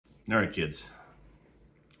All right, kids.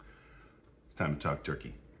 It's time to talk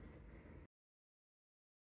turkey.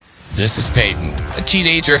 This is Peyton, a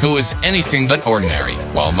teenager who is anything but ordinary.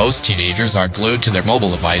 While most teenagers are glued to their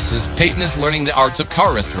mobile devices, Peyton is learning the arts of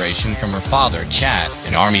car restoration from her father, Chad,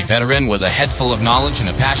 an Army veteran with a head full of knowledge and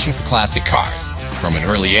a passion for classic cars. From an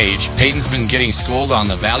early age, Peyton's been getting schooled on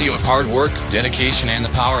the value of hard work, dedication, and the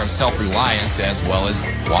power of self-reliance, as well as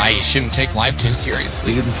why you shouldn't take life too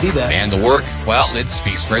seriously. You can see that. And the work, well, it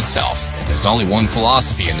speaks for itself. And there's only one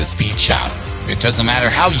philosophy in the speed shop. It doesn't matter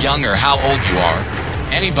how young or how old you are,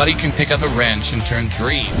 anybody can pick up a wrench and turn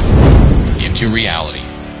dreams into reality.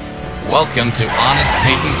 Welcome to Honest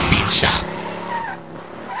Peyton Speed Shop.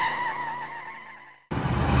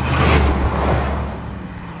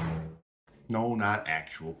 No, not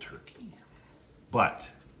actual turkey. But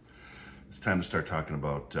it's time to start talking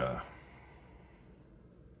about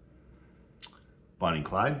Bonnie and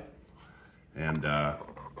Clyde and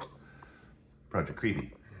Project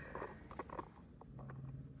Creepy.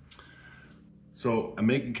 So I'm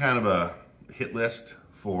making kind of a hit list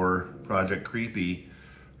for Project Creepy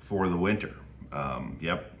for the winter.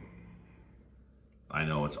 Yep, I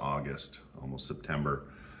know it's August, almost September,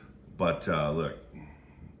 but look,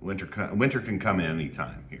 winter can come in any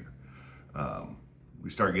time here. We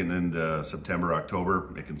start getting into September,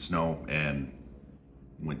 October, it can snow, and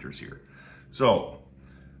winter's here. So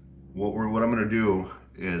what I'm gonna do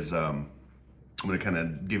is I'm gonna kind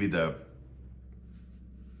of give you the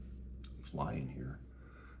fly in here.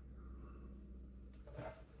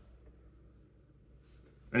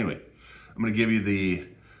 Anyway, I'm going to give you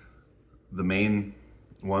the main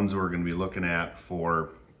ones we're going to be looking at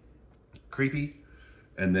for Creepy,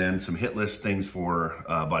 and then some hit list things for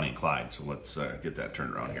Bonnie and Clyde. So let's get that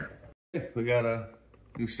turned around here. Hey, we got a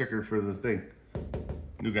new sticker for the thing.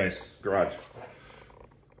 New Guy's Garage.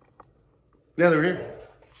 Yeah, they're here.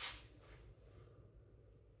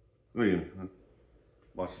 What are you doing?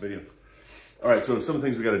 Watch the video. All right, so some of the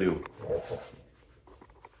things we got to do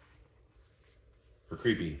for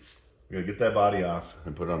Creepy. We're going to get that body off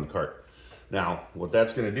and put it on the cart. Now, what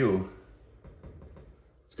that's going to do,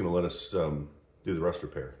 it's going to let us do the rust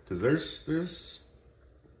repair, because there's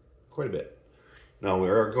quite a bit. Now, we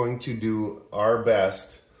are going to do our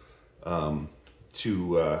best to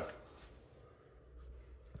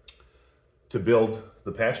build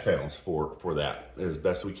the patch panels for that as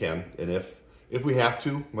best we can, and if we have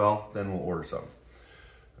to, well, then we'll order some.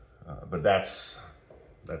 But that's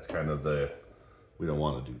kind of we don't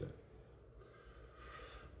want to do that.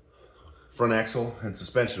 Front axle and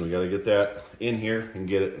suspension, we got to get that in here and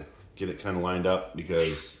get it kind of lined up,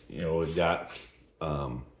 because we've got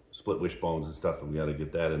split wishbones and stuff, and we got to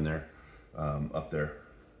get that in there, up there.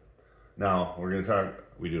 Now we're going to talk. Are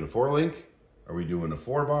we doing a 4-link? Are we doing a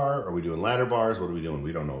 4-bar? Are we doing ladder bars? What are we doing?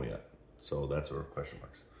 We don't know yet. So that's our question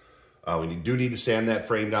marks. We do need to sand that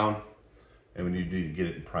frame down, and we need to get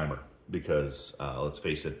it in primer, because let's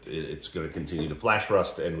face it, it's going to continue to flash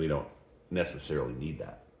rust, and we don't necessarily need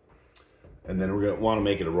that. And then we're going to want to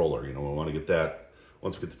make it a roller. We want to get that,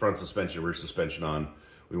 once we get the front suspension, rear suspension on,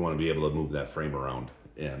 we want to be able to move that frame around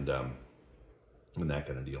and that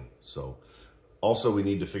kind of deal. So also we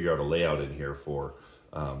need to figure out a layout in here for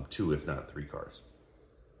 2, if not 3 cars.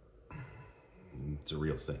 It's a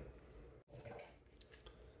real thing.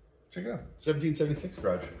 Check it out, 1776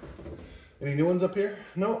 garage. Any new ones up here?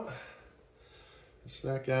 No. It's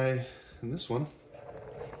that guy and this one.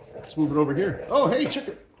 Let's move it over here. Oh, hey, check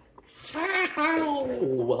it. Ow,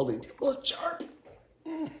 welding. Oh, sharp.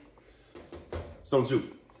 Stone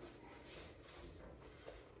soup.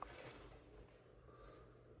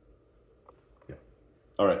 Yeah.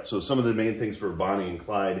 All right, so some of the main things for Bonnie and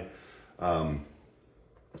Clyde, as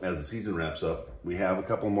the season wraps up, we have a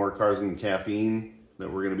couple more cars and caffeine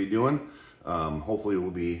that we're going to be doing. Hopefully we'll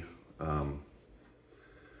be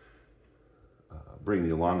bringing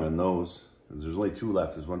you along on those. There's only 2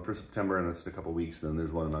 left. There's one for September, and that's in a couple weeks. And then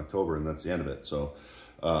there's one in October, and that's the end of it. So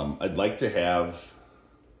I'd like to have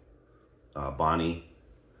Bonnie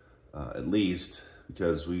at least,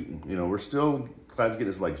 because we're still, Clyde's getting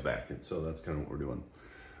his legs back, and so that's kind of what we're doing.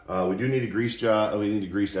 We do need a grease job. We need to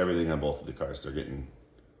grease everything on both of the cars. They're getting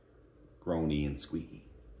groany and squeaky.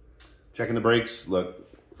 Checking the brakes.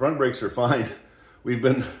 Look, front brakes are fine. We've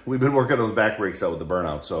been working those back brakes out with the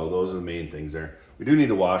burnout, so those are the main things there. We do need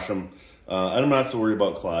to wash them. I'm not so worried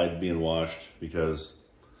about Clyde being washed, because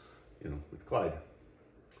with Clyde,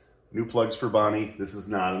 new plugs for Bonnie. This is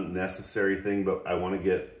not a necessary thing, but I want to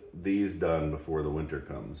get these done before the winter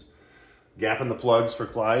comes. Gap in the plugs for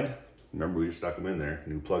Clyde. Remember, we just stuck them in there.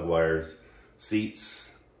 New plug wires,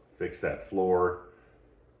 seats, fix that floor,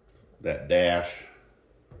 that dash,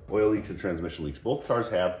 oil leaks and transmission leaks. Both cars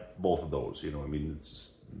have both of those, you know, I mean, it's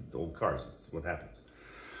just old cars, it's what happens.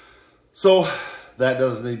 So that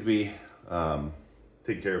does need to be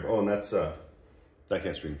taken care of. Oh, and that's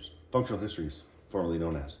diecast streams, functional histories, formerly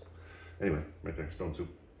known as. Anyway, right there, stone soup.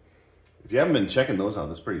 If you haven't been checking those out,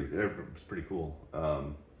 it's pretty cool.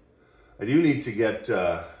 I do need to get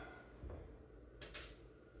a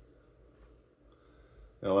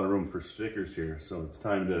lot of room for stickers here, so it's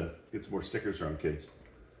time to get some more stickers around, kids.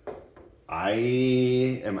 I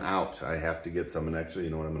am out. I have to get some, and actually,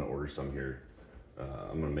 you know what? I'm going to order some here.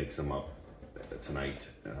 I'm going to make some up tonight,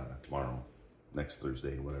 tomorrow, next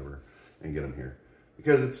Thursday, whatever, and get them here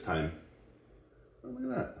because it's time. Oh, look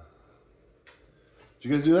at that. Did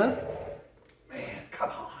you guys do that? Man, come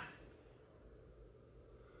on.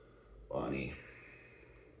 Bonnie.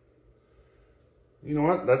 You know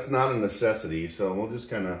what? That's not a necessity, so we'll just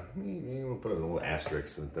kind of, we'll put a little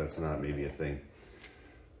asterisk that that's not maybe a thing.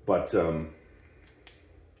 But,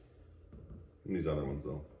 these other ones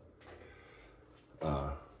though.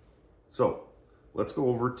 So, let's go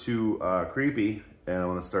over to Creepy, and I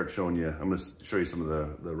want to start showing you, I'm going to show you some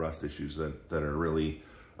of the rust issues that are really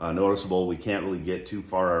noticeable. We can't really get too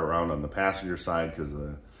far around on the passenger side because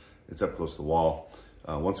it's up close to the wall.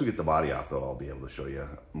 Once we get the body off though, I'll be able to show you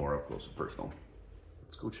more up close and personal.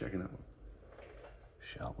 Let's go check it out,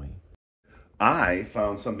 shall we? I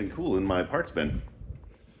found something cool in my parts bin.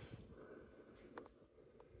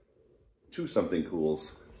 Two something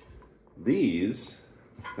cools. These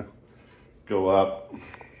go up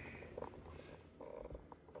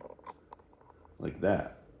like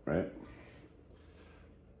that, right?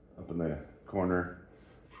 Up in the corner.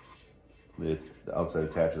 The outside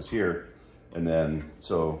attaches here. And then,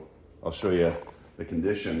 so I'll show you the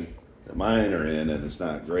condition that mine are in, and it's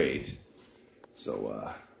not great.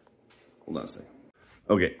 So, hold on a second.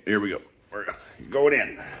 Okay, here we go. We're going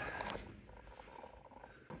in.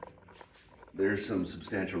 There's some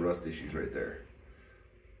substantial rust issues right there.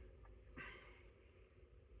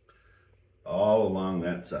 All along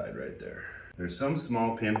that side right there. There's some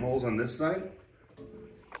small pinholes on this side.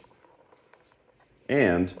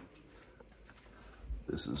 And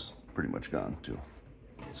this is pretty much gone too.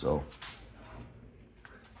 So,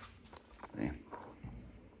 hey,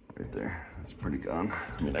 right there, it's pretty gone.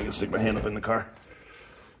 I mean, I can stick my hand up in the car.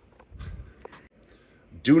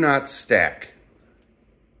 Do not stack.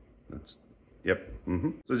 That's, yep.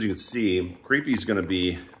 So as you can see, Creepy is going to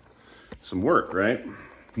be some work, right?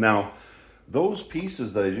 Now, those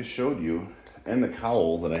pieces that I just showed you and the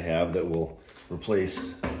cowl that I have that will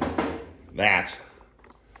replace that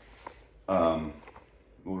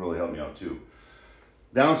will really help me out too.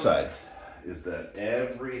 Downside is that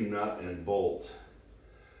every nut and bolt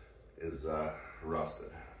is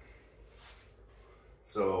rusted.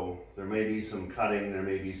 So there may be some cutting, there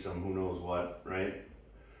may be some who knows what, right,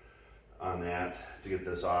 on that to get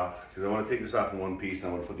this off. Because I want to take this off in one piece,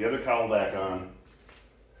 and I want to put the other cowl back on,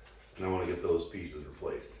 and I want to get those pieces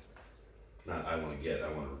replaced. Not I want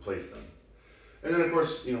to replace them. And then of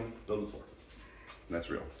course, you know, build the floor. That's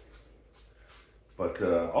real. But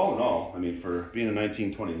all in all, I mean, for being a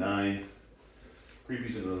 1929,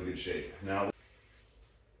 Creepy's in really good shape. Now,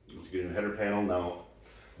 let's get a header panel. Now,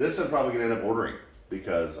 this I'm probably going to end up ordering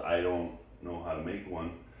because I don't know how to make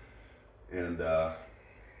one. And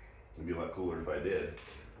it'd be a lot cooler if I did.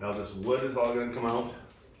 Now, this wood is all going to come out,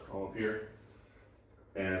 all up here.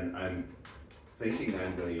 And I'm thinking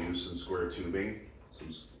I'm going to use some square tubing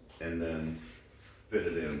and then fit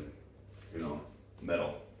it in, you know,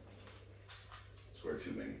 metal. Square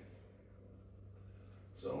tubing.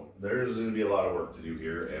 So there's going to be a lot of work to do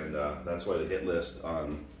here, and that's why the hit list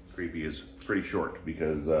on Creepy is pretty short,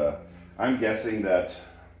 because I'm guessing that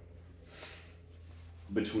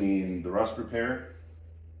between the rust repair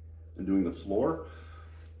and doing the floor,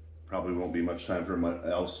 probably won't be much time for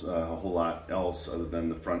a whole lot else other than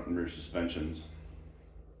the front and rear suspensions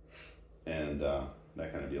and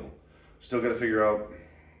that kind of deal. Still got to figure out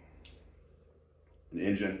an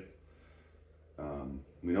engine.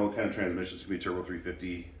 We know what kind of transmission it's going to be, turbo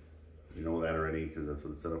 350. We know that already because that's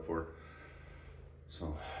what it's set up for.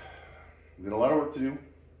 So we've got a lot of work to do,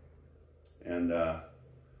 and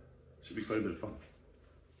should be quite a bit of fun.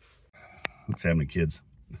 What's happening, kids?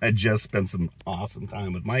 I just spent some awesome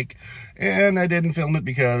time with Mike, and I didn't film it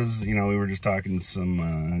because, you know, we were just talking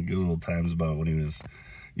some good old times about when he was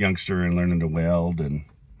youngster and learning to weld and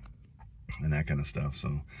that kind of stuff.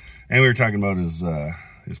 So, and we were talking about his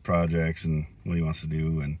projects and what he wants to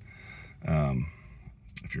do. And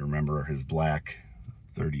if you remember his black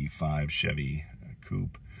 35 Chevy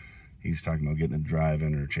coupe, he's talking about getting a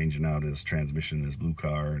drive-in or changing out his transmission in his blue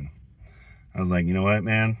car. And I was like, you know what,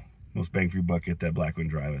 man? Most bang for your buck, get that Blackwind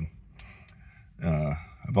driving. I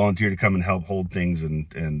volunteered to come and help hold things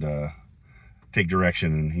and take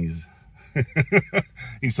direction, and he's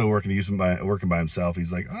he's still working by himself.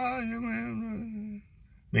 He's like, oh, yeah, man.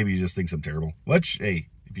 Maybe he just thinks I'm terrible. Which, hey,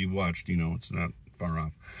 if you watched, you know it's not far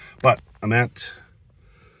off. But I'm at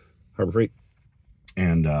Harbor Freight,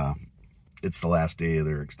 and it's the last day of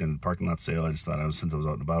their extended parking lot sale. I just thought since I was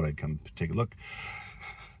out and about, I'd come take a look.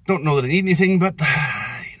 Don't know that I need anything, but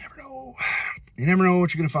you never know. You never know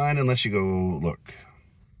what you're gonna find unless you go look.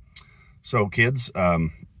 So kids,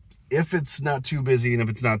 if it's not too busy and if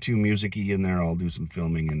it's not too music-y in there, I'll do some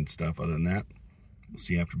filming and stuff. Other than that, we'll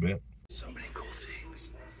see you after a bit. So many cool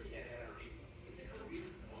things.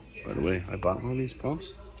 By the way, I bought one of these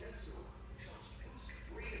pumps.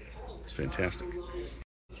 It's fantastic.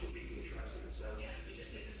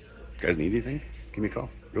 Guys need anything? Give me a call,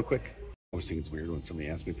 real quick. I always think it's weird when somebody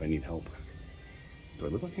asks me if I need help. Do I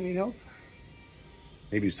look like I need help?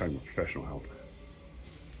 Maybe he's talking about professional help.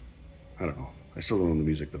 I don't know. I still don't know the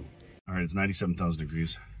music though. All right, it's 97,000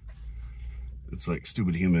 degrees. It's like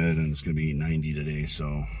stupid humid, and it's gonna be 90 today,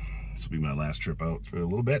 so this will be my last trip out for a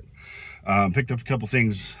little bit. Picked up a couple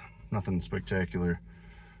things, nothing spectacular.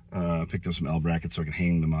 Picked up some L brackets so I can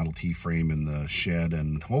hang the Model T frame in the shed,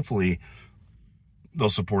 and hopefully they'll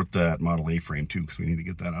support that Model A frame too, because we need to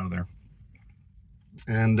get that out of there.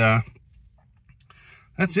 And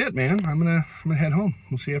that's it, man. I'm gonna head home.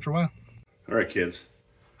 We'll see you after a while. All right, kids.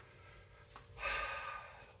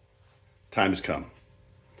 Time has come.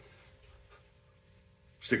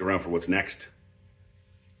 Stick around for what's next.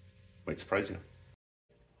 Might surprise you.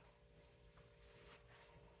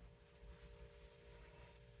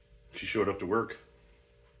 She showed up to work.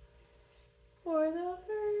 For the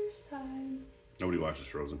first time. Nobody watches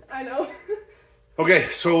Frozen. I know. Okay,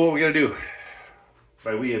 so what we gotta do?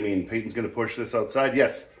 By we, I mean Peyton's gonna push this outside.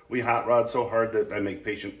 Yes, we hot rod so hard that I make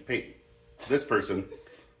Peyton, this person.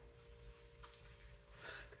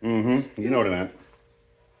 You know what I meant.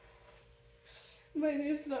 My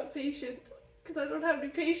name's not patient, because I don't have any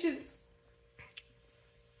patience.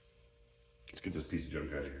 Let's get this piece of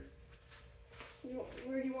junk out of here.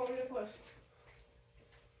 Where do you want me to push?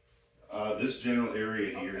 This general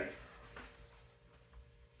area here.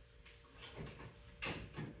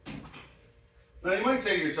 Now you might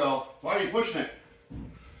say to yourself, why are you pushing it?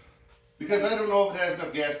 Because I don't know if it has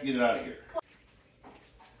enough gas to get it out of here.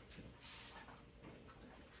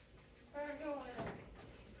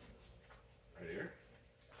 Right here.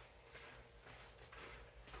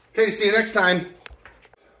 Okay, see you next time.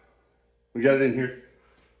 We got it in here.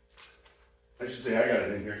 I should say I got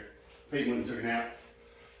it in here. Peyton went and took a nap.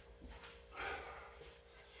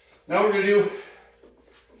 Now we're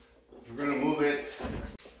gonna move it.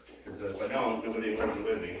 Because if I don't, nobody will come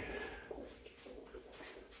with me.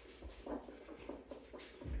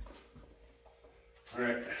 All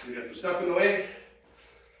right, we got some stuff in the way,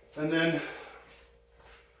 and then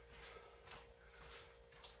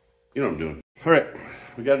you know what I'm doing. All right,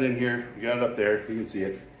 we got it in here. We got it up there. You can see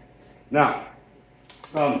it. Now,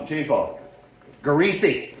 chain fall.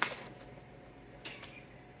 Greasy.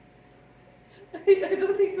 I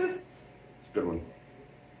don't think that's a good one.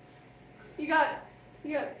 You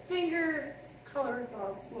got finger color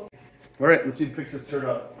dogs. All right, let's see if it picks this turd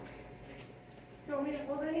up. You want me to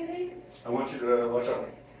hold anything? I want you to watch out.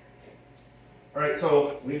 All right,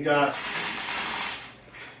 so we've got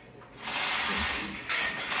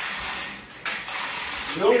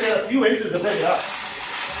we only got a few inches to pick it up.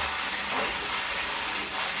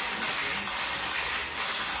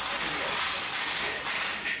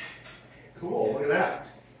 Cool, look at that.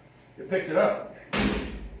 You picked it up.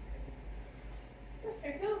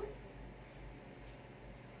 There you go.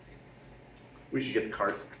 We should get the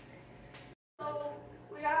cart. So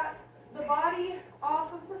we got the body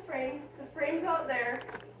off of the frame. The frame's out there.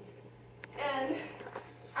 And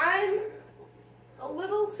I'm a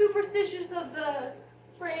little superstitious of the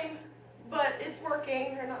frame, but it's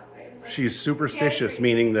working. Or not frame. She's superstitious, gantry.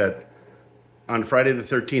 meaning that on Friday the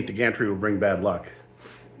 13th, the gantry will bring bad luck.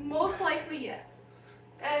 Most likely, yes.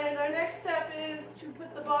 And our next step is to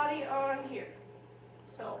put the body on here.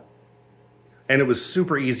 So. And it was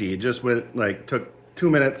super easy. It just went, like, took 2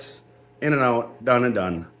 minutes, in and out, done and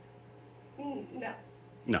done. No.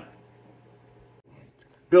 No.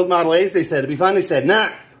 Build Model A's, they said. It'd be fine. They said,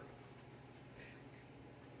 nah.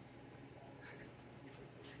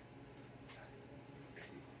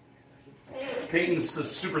 Peyton's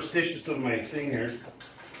superstitious of my thing here.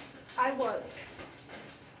 I was.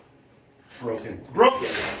 Broken. Broken!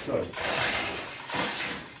 Good.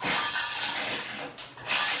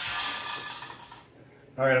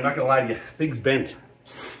 All right, I'm not gonna lie to you. Things bent.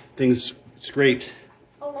 Things scraped.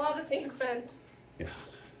 A lot of things bent. Yeah.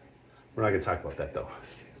 We're not gonna talk about that though.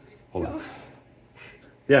 Hold on.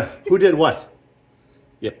 Yeah, who did what?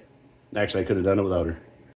 Yep. Actually, I could have done it without her.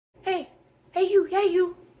 Hey you, yeah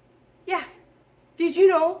you. Yeah. Did you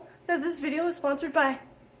know that this video is sponsored by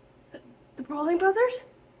the Boling Brothers?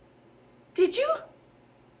 Did you?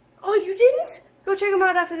 Oh, you didn't? Go check them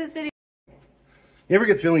out after this video. You ever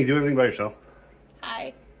get the feeling you do everything by yourself?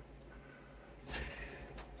 Hi.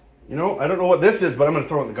 You know, I don't know what this is, but I'm gonna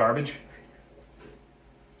throw it in the garbage.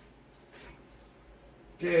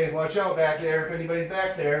 Okay, watch out back there if anybody's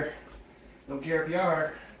back there. Don't care if you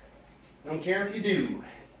are. Don't care if you do.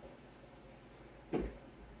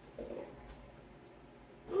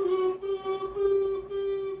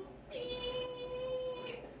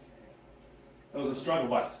 That was a struggle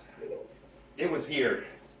bus. It was here.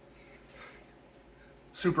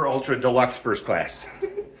 Super ultra deluxe first class.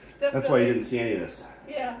 That's why you didn't see any of this.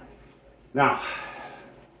 Yeah. Now,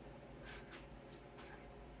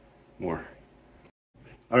 more.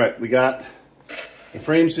 All right, we got the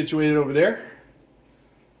frame situated over there.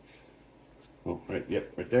 Oh, right,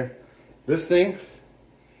 yep, right there. This thing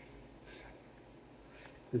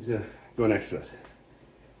is gonna go next to it.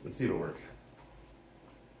 Let's see if it works.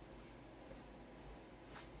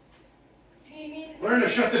 Learn to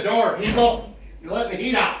shut the door, people. You're letting the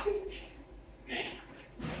heat out.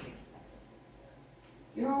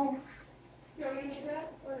 You know. You want me to do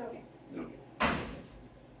that or no? No.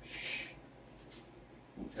 Shh.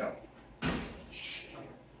 Don't tell. Shh.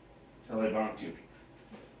 Tell I bonked you.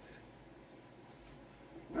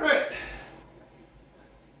 All right. Is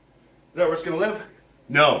that where it's gonna live?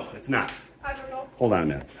 No, it's not. I don't know. Hold on a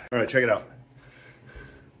minute. All right, check it out.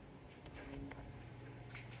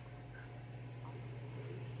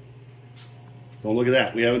 Don't look at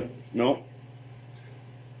that. We haven't. No.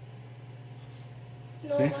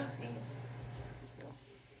 No Okay. Lexi's.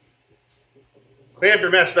 Clean up your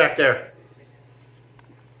mess back there.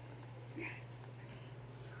 I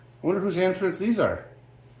wonder whose handprints these are.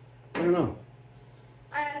 I don't know.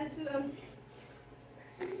 I added to them.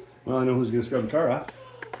 Well, I know who's going to scrub the car off.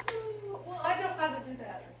 Well, I know how to do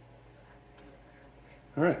that.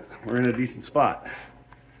 All right, we're in a decent spot.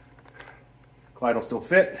 Clyde will still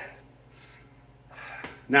fit.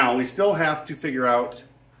 Now, we still have to figure out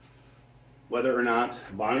whether or not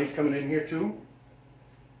Bonnie's coming in here too.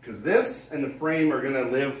 Because this and the frame are going to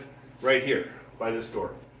live right here by this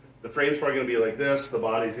door. The frame's probably going to be like this, the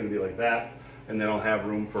body's going to be like that, and then I'll have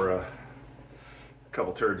room for a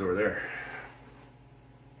couple turds over there.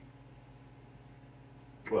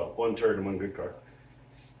 Well, one turd and one good car.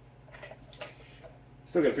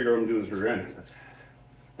 Still got to figure out what I'm doing this rear end.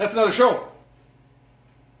 That's another show.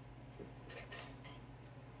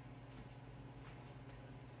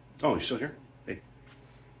 Oh, you still here? Hey.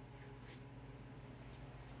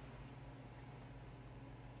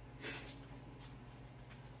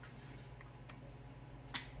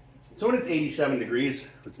 So when it's 87 degrees,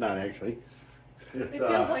 it's not actually. It's, It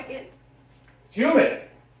feels like it. It's humid.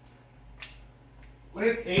 When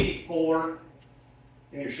it's 84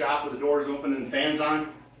 in your shop with the doors open and the fans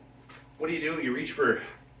on, what do? You reach for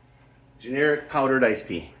generic powdered iced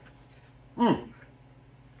tea.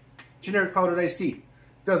 Generic powdered iced tea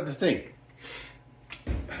does the thing.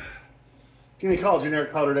 Can we call it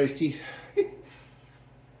generic powdered iced tea? So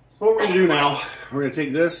what we're gonna do now, we're gonna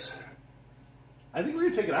take this. I think we're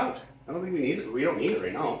gonna take it out. I don't think we need it. We don't need it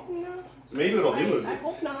right now. No. So maybe what I'll do is, I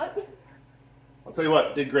hope not. I'll tell you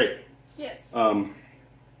what, did great. Yes.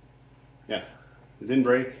 Yeah, it didn't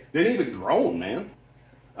break. Didn't even groan, man.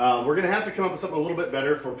 We're gonna have to come up with something a little bit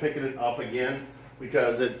better for picking it up again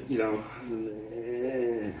because it, you know,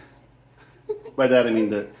 by that I mean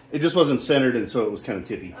that it just wasn't centered and so it was kind of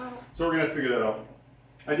tippy. Oh. So we're gonna figure that out.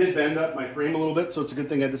 I did bend up my frame a little bit, so it's a good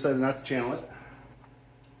thing I decided not to channel it.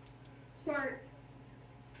 Smart.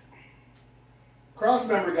 Cross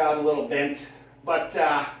member got a little bent, but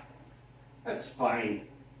that's fine.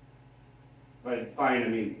 By fine, I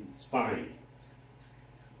mean it's fine.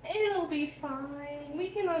 It'll be fine. We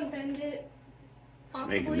can unbend it. Just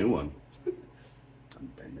make a new one.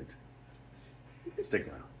 Unbend it. Stick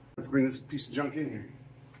around. Let's bring this piece of junk in here.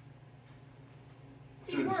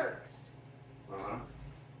 It works. Uh-huh.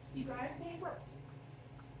 You guys need work.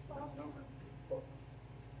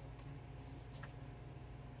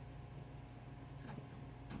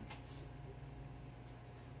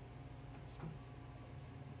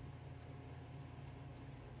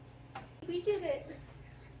 We did it.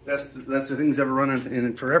 That's the things ever run in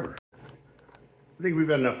it forever. I think we've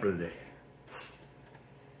had enough for the day.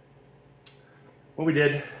 What we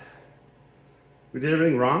did We did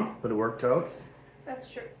everything wrong, but it worked out. That's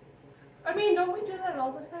true. I mean, don't we do that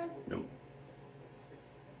all the time? No.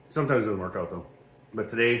 Sometimes it doesn't work out though. But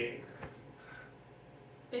today,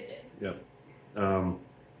 It did. yep.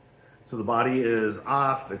 So the body is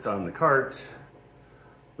off, it's on the cart.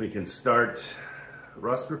 We can start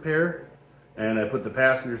rust repair. And I put the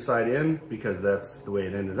passenger side in because that's the way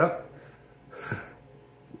it ended up.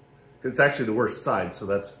 It's actually the worst side, so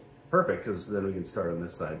that's perfect because then we can start on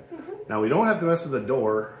this side. Now we don't have to mess with the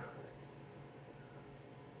door.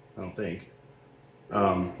 I don't think.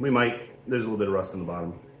 We might, there's a little bit of rust on the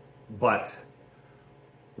bottom. But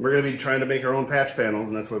we're going to be trying to make our own patch panels,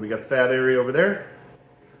 and that's why we got the fat area over there.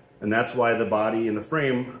 And that's why the body and the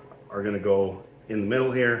frame are going to go in the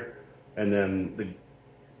middle here. And then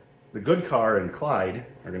the good car and Clyde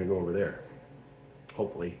are going to go over there.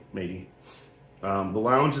 Hopefully, maybe. The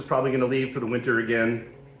lounge is probably going to leave for the winter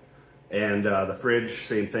again. And the fridge,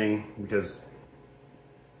 same thing, because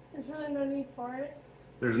There's really no need for it.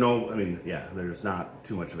 there's no, I mean, yeah, there's not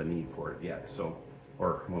too much of a need for it yet. So,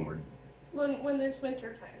 or when we're When there's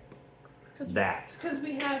winter time. that. Because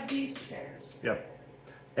we have these chairs. Yep.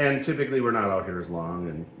 And typically we're not out here as long,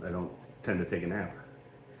 and I don't tend to take a nap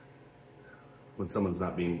when someone's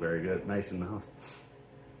not being very good, nice in the house.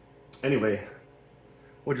 Anyway,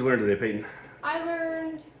 what'd you learn today, Peyton? I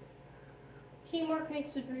learned teamwork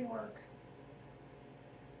makes the dream work.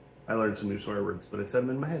 I learned some new swear words, but I said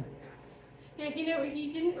them in my head. Yeah, he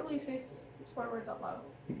didn't really say swear words out loud.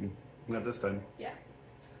 Not this time. Yeah.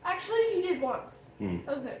 Actually, he did once. Mm.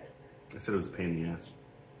 That was it. I said it was a pain in the ass,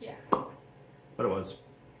 Yeah. but it was.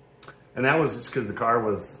 And that was just because the car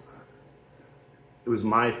was, it was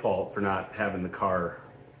my fault for not having the car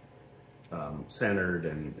centered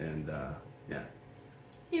and yeah.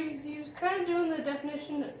 He was kind of doing the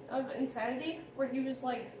definition of insanity, where he was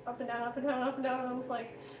like up and down, up and down, up and down, and I was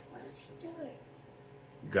like, what is he doing?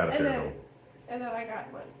 Got it And there then, though. and then I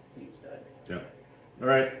got what he was doing. Yeah. All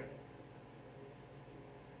right.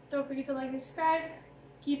 Don't forget to like and subscribe.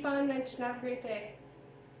 Keep on and have a great day.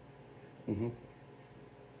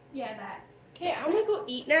 Yeah, that. Okay, I'm gonna go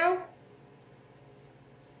eat now.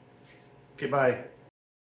 Okay, bye.